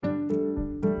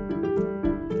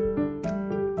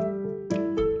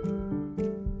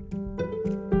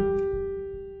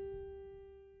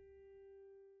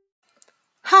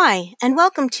Hi, and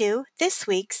welcome to this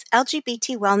week's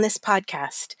LGBT Wellness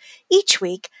Podcast. Each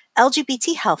week,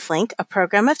 LGBT HealthLink, a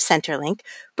program of Centerlink,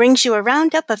 brings you a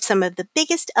roundup of some of the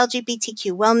biggest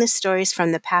LGBTQ wellness stories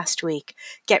from the past week.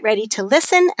 Get ready to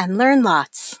listen and learn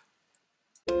lots.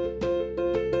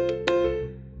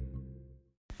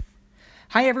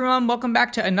 Hi everyone, welcome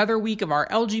back to another week of our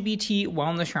LGBT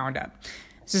Wellness Roundup.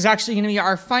 This is actually going to be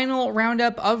our final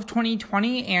roundup of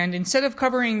 2020, and instead of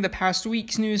covering the past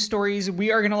week's news stories, we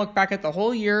are going to look back at the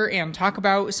whole year and talk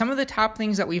about some of the top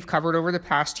things that we've covered over the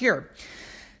past year.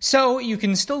 So you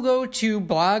can still go to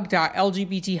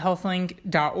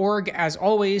blog.lgbthealthlink.org as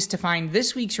always to find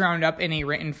this week's roundup in a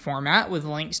written format with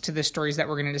links to the stories that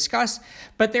we're going to discuss.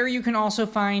 But there you can also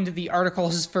find the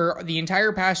articles for the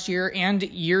entire past year and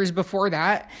years before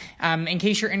that, in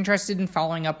case you're interested in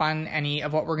following up on any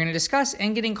of what we're going to discuss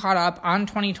and getting caught up on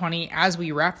 2020 as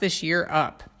we wrap this year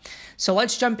up. So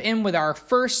let's jump in with our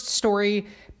first story,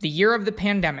 the year of the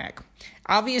pandemic.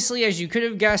 Obviously, as you could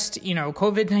have guessed,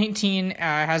 COVID-19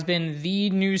 has been the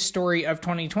news story of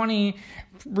 2020,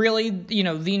 really,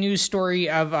 the news story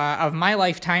of my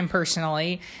lifetime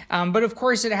personally. But of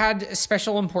course, it had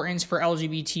special importance for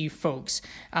LGBT folks.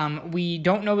 We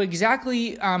don't know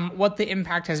exactly what the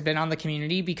impact has been on the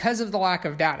community because of the lack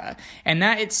of data. And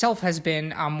that itself has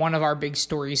been one of our big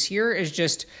stories here is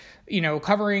just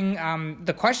covering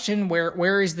the question,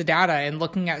 where is the data, and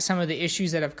looking at some of the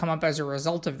issues that have come up as a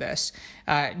result of this.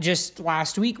 Just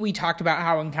last week, we talked about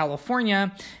how in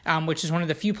California, which is one of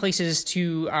the few places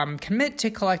to commit to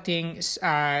collecting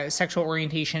sexual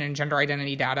orientation and gender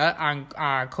identity data on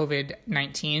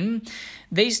COVID-19,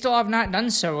 they still have not done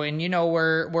so. And,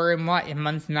 we're in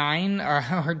month 9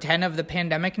 or 10 of the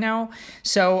pandemic now.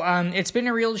 So it's been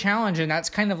a real challenge, and that's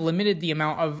kind of limited the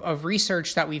amount of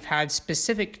research that we've had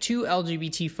specific to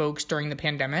LGBT folks during the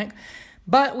pandemic.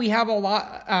 But we have a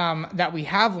lot that we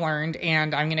have learned,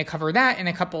 and I'm going to cover that in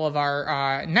a couple of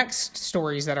our next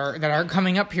stories that are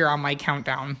coming up here on my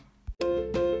countdown.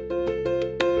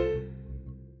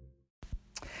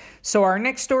 So our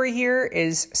next story here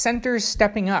is centers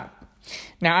stepping up.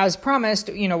 Now, as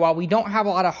promised, while we don't have a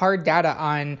lot of hard data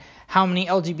on how many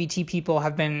LGBT people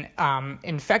have been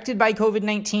infected by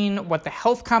COVID-19, what the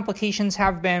health complications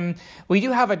have been, we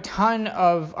do have a ton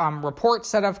of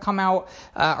reports that have come out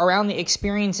around the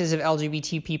experiences of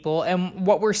LGBT people. And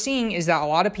what we're seeing is that a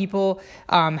lot of people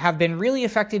have been really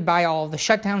affected by all of the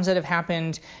shutdowns that have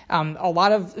happened, a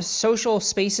lot of social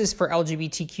spaces for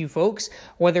LGBTQ folks,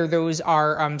 whether those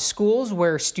are schools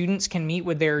where students can meet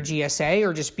with their GSA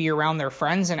or just be around their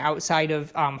friends and outside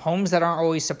of homes that aren't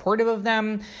always supportive of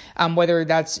them, whether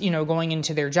that's, going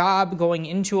into their job, going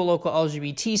into a local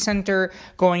LGBT center,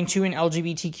 going to an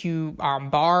LGBTQ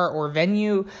bar or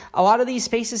venue. A lot of these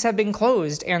spaces have been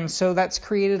closed, and so that's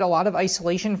created a lot of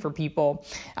isolation for people.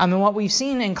 And what we've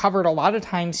seen and covered a lot of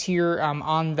times here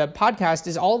on the podcast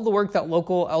is all of the work that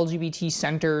local LGBT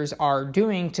centers are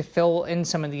doing to fill in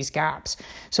some of these gaps.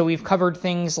 So we've covered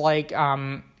things like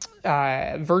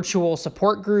virtual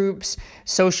support groups,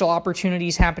 social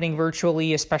opportunities happening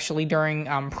virtually, especially during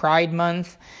Pride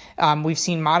Month. We've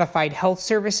seen modified health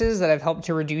services that have helped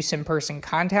to reduce in-person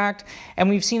contact. And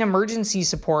we've seen emergency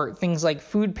support, things like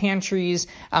food pantries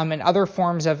and other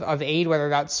forms of aid, whether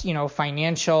that's,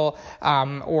 financial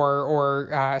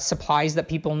or supplies that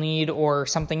people need or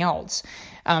something else.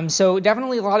 So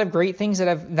definitely a lot of great things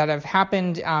that have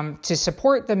happened to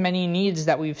support the many needs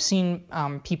that we've seen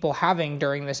people having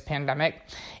during this pandemic.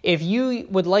 If you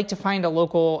would like to find a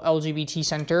local LGBT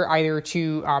center, either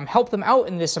to help them out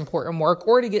in this important work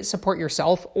or to get support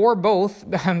yourself, or both,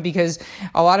 because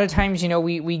a lot of times,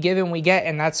 we give and we get,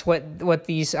 and that's what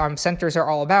these centers are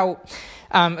all about.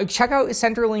 Check out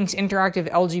Centerlink's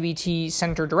interactive LGBT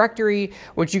center directory,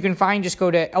 which you can find. Just go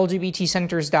to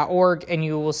lgbtcenters.org and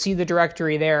you will see the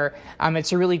directory there.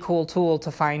 It's a really cool tool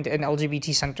to find an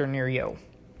LGBT center near you.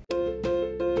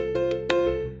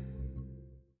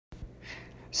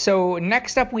 So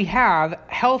next up we have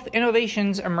health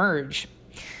innovations emerge.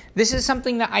 This is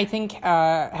something that I think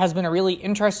has been a really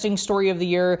interesting story of the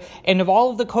year. And of all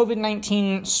of the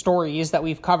COVID-19 stories that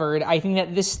we've covered, I think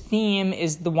that this theme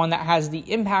is the one that has the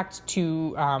impact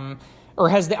to or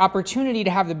has the opportunity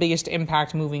to have the biggest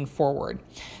impact moving forward.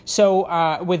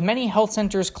 So with many health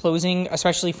centers closing,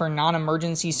 especially for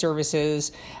non-emergency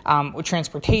services,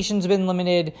 transportation's been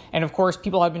limited, and of course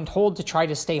people have been told to try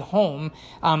to stay home,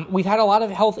 we've had a lot of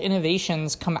health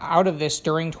innovations come out of this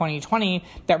during 2020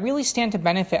 that really stand to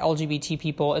benefit LGBT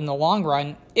people in the long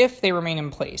run if they remain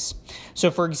in place. So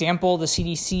for example, the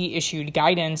CDC issued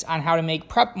guidance on how to make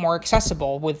PrEP more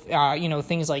accessible with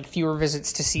things like fewer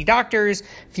visits to see doctors,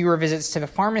 fewer visits visits to the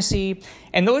pharmacy.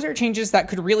 And those are changes that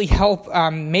could really help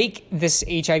make this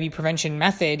HIV prevention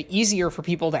method easier for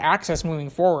people to access moving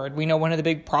forward. We know one of the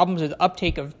big problems with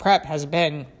uptake of PrEP has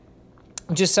been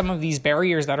just some of these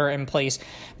barriers that are in place,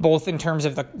 both in terms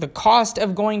of the cost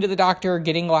of going to the doctor,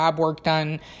 getting lab work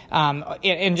done,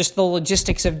 and just the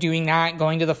logistics of doing that,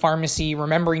 going to the pharmacy,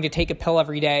 remembering to take a pill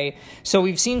every day. So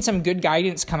we've seen some good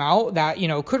guidance come out that,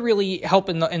 could really help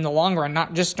in the long run,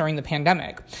 not just during the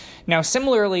pandemic. Now,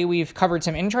 similarly, we've covered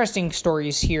some interesting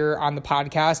stories here on the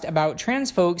podcast about trans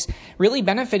folks really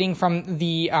benefiting from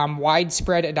the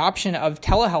widespread adoption of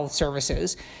telehealth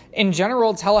services. In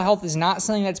general, telehealth is not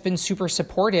something that's been super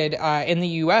supported in the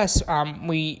U.S.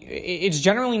 It's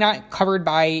generally not covered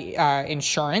by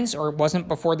insurance, or it wasn't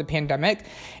before the pandemic.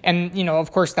 And,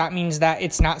 of course, that means that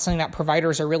it's not something that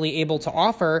providers are really able to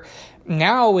offer.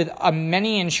 Now, with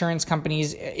many insurance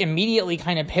companies immediately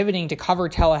kind of pivoting to cover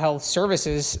telehealth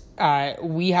services,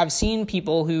 we have seen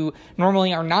people who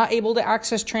normally are not able to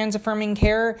access trans-affirming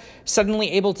care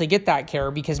suddenly able to get that care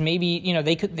because maybe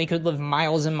they could live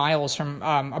miles and miles from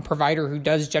a provider who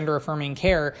does gender-affirming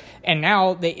care, and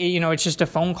now it's just a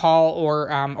phone call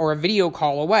or a video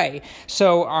call away.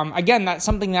 So again, that's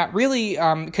something that really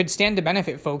could stand to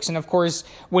benefit folks. And of course,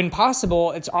 when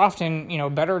possible, it's often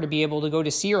better to be able to go to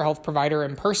see your health provider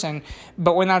in person.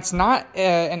 But when that's not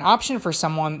an option for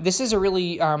someone, this is a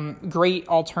really great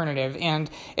alternative, and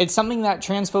it's something that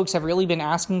trans folks have really been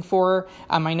asking for.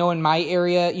 I know in my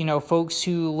area, folks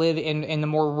who live in the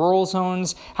more rural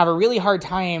zones have a really hard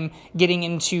time getting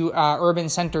into urban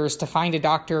centers to find a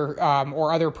doctor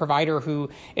or other provider who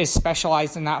is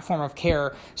specialized in that form of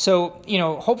care. So,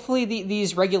 hopefully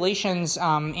these regulations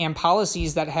and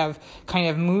policies that have kind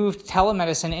of moved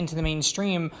telemedicine into the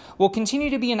mainstream will continue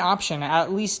to be an option,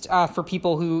 at least for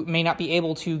people who may not be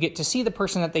able to get to see the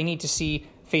person that they need to see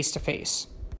face to face.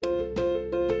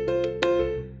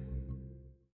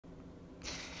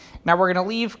 Now we're going to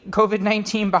leave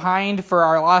COVID-19 behind for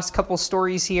our last couple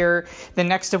stories here, the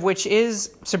next of which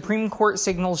is Supreme Court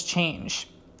signals change.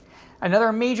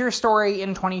 Another major story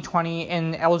in 2020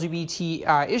 in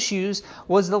LGBT issues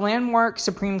was the landmark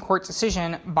Supreme Court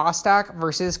decision, Bostock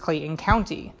versus Clayton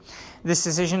County. This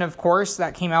decision, of course,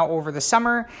 that came out over the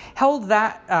summer, held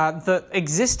that the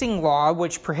existing law,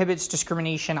 which prohibits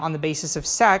discrimination on the basis of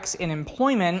sex in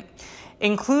employment,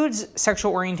 includes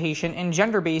sexual orientation and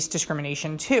gender-based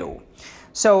discrimination too.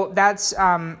 So that's,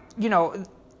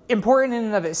 important in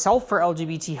and of itself for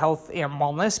LGBT health and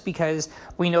wellness, because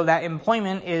we know that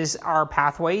employment is our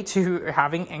pathway to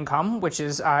having income, which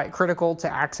is critical to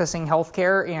accessing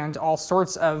healthcare and all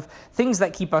sorts of things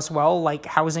that keep us well, like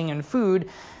housing and food,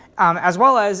 as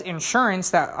well as insurance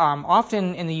that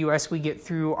often in the U.S. we get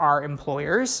through our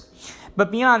employers. But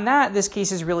beyond that, this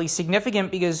case is really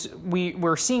significant because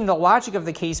we're seeing the logic of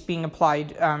the case being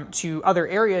applied to other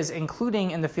areas,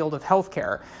 including in the field of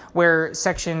healthcare, where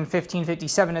Section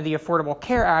 1557 of the Affordable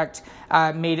Care Act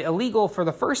made illegal for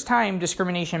the first time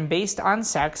discrimination based on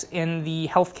sex in the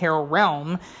healthcare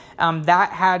realm.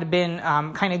 That had been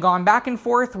kind of gone back and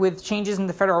forth with changes in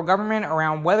the federal government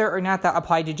around whether or not that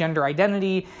applied to gender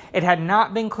identity. It had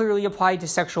not been clearly applied to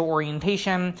sexual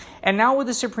orientation. And now with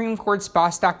the Supreme Court's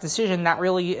Bostock decision, that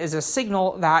really is a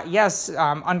signal that, yes,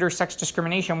 under sex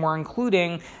discrimination, we're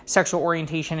including sexual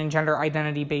orientation and gender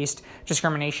identity-based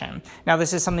discrimination. Now,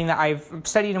 this is something that I've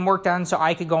studied and worked on, so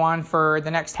I could go on for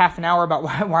the next half an hour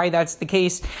about why that's the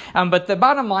case. But the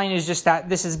bottom line is just that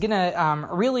this is going to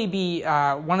really be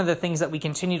one of the things that we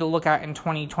continue to look at in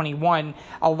 2021.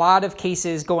 A lot of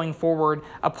cases going forward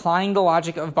applying the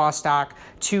logic of Bostock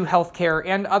to healthcare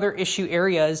and other issue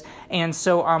areas. And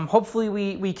so hopefully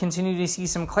we continue to see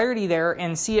some clarity there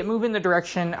and see it move in the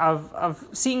direction of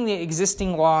seeing the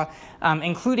existing law,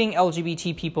 including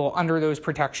LGBT people, under those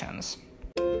protections.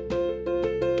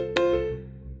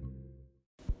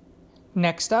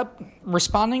 Next up,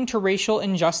 responding to racial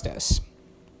injustice.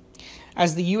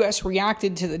 As the U.S.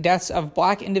 reacted to the deaths of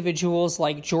Black individuals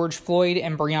like George Floyd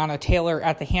and Breonna Taylor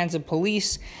at the hands of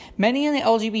police, many in the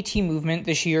LGBT movement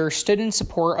this year stood in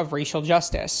support of racial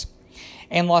justice.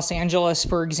 In Los Angeles,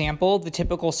 for example, the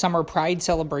typical summer pride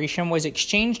celebration was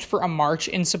exchanged for a march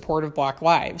in support of Black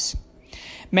lives.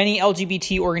 Many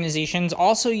LGBT organizations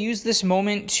also use this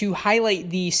moment to highlight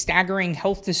the staggering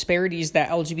health disparities that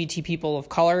LGBT people of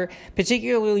color,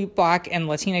 particularly Black and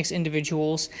Latinx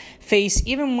individuals, face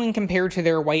even when compared to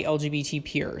their white LGBT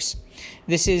peers.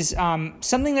 This is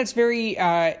something that's very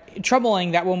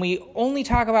troubling, that when we only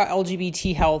talk about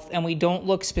LGBT health and we don't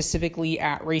look specifically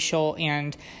at racial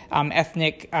and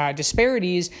ethnic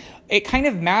disparities, it kind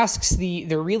of masks the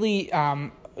really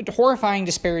horrifying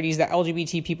disparities that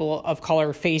LGBT people of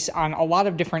color face on a lot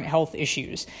of different health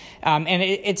issues. And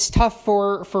it's tough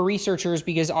for researchers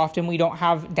because often we don't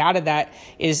have data that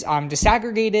is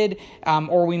disaggregated,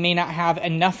 or we may not have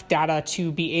enough data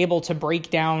to be able to break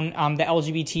down the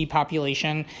LGBT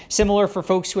population. Similar for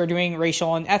folks who are doing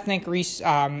racial and ethnic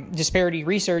disparity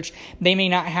research, they may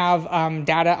not have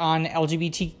data on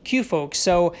LGBTQ folks.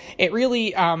 So it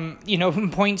really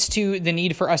points to the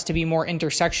need for us to be more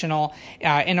intersectional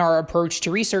in our approach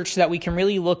to research so that we can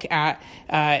really look at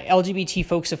LGBT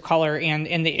folks of color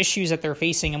and the issues that they're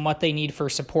facing and what they need for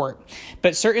support.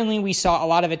 But certainly we saw a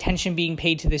lot of attention being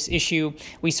paid to this issue.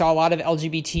 We saw a lot of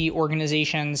LGBT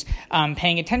organizations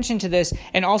paying attention to this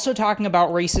and also talking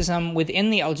about racism within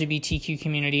the LGBTQ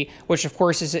community, which of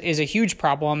course is a huge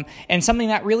problem and something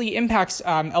that really impacts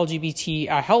LGBT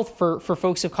health for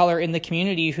folks of color in the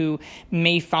community who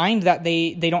may find that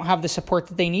they don't have the support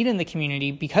that they need in the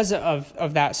community because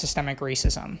of that systemic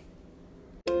racism.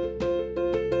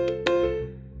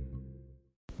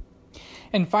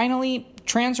 And finally,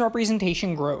 trans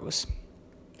representation grows.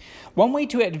 One way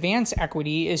to advance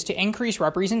equity is to increase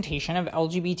representation of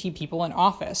LGBT people in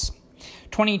office.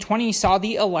 2020 saw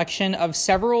the election of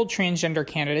several transgender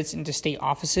candidates into state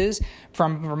offices,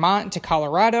 from Vermont to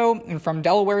Colorado and from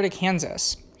Delaware to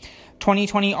Kansas.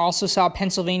 2020 also saw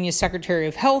Pennsylvania's Secretary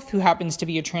of Health, who happens to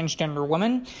be a transgender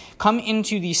woman, come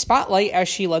into the spotlight as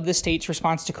she led the state's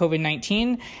response to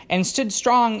COVID-19 and stood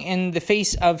strong in the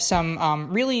face of some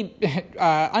really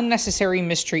unnecessary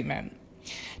mistreatment.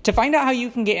 To find out how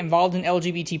you can get involved in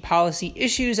LGBT policy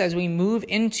issues as we move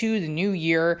into the new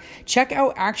year, check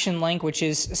out ActionLink, which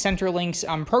is Centerlink's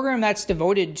program that's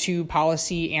devoted to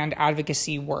policy and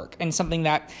advocacy work, and something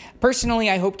that personally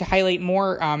I hope to highlight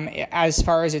more as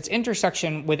far as its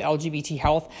intersection with LGBT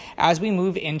health as we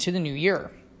move into the new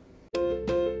year.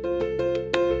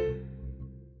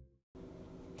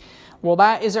 Well,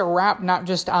 that is a wrap, not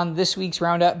just on this week's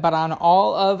roundup, but on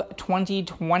all of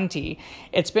 2020.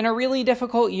 It's been a really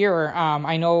difficult year.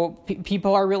 I know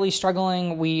people are really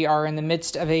struggling. We are in the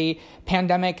midst of a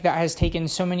pandemic that has taken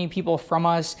so many people from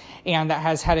us and that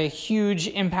has had a huge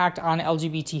impact on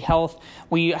LGBT health.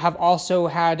 We have also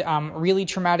had really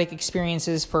traumatic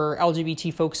experiences for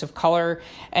LGBT folks of color.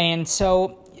 And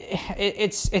so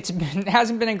it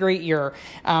hasn't been a great year,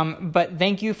 but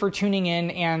thank you for tuning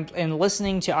in and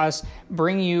listening to us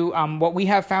bring you what we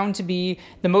have found to be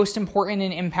the most important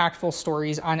and impactful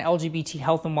stories on LGBT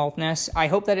health and wellness. I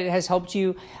hope that it has helped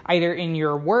you either in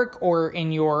your work or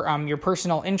in your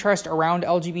personal interest around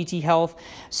LGBT health.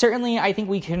 Certainly, I think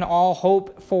we can all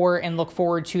hope for and look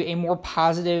forward to a more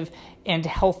positive and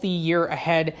healthy year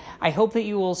ahead. I hope that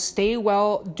you will stay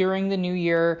well during the new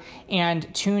year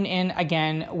and tune in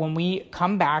again when we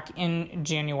come back in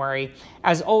January.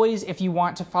 As always, if you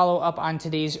want to follow up on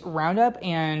today's roundup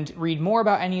and read more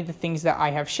about any of the things that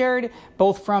I have shared,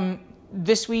 both from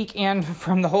this week and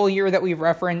from the whole year that we've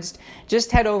referenced,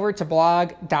 just head over to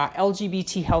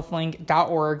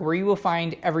blog.lgbthealthlink.org where you will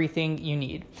find everything you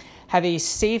need. Have a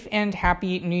safe and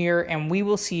happy new year, and we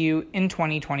will see you in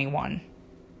 2021.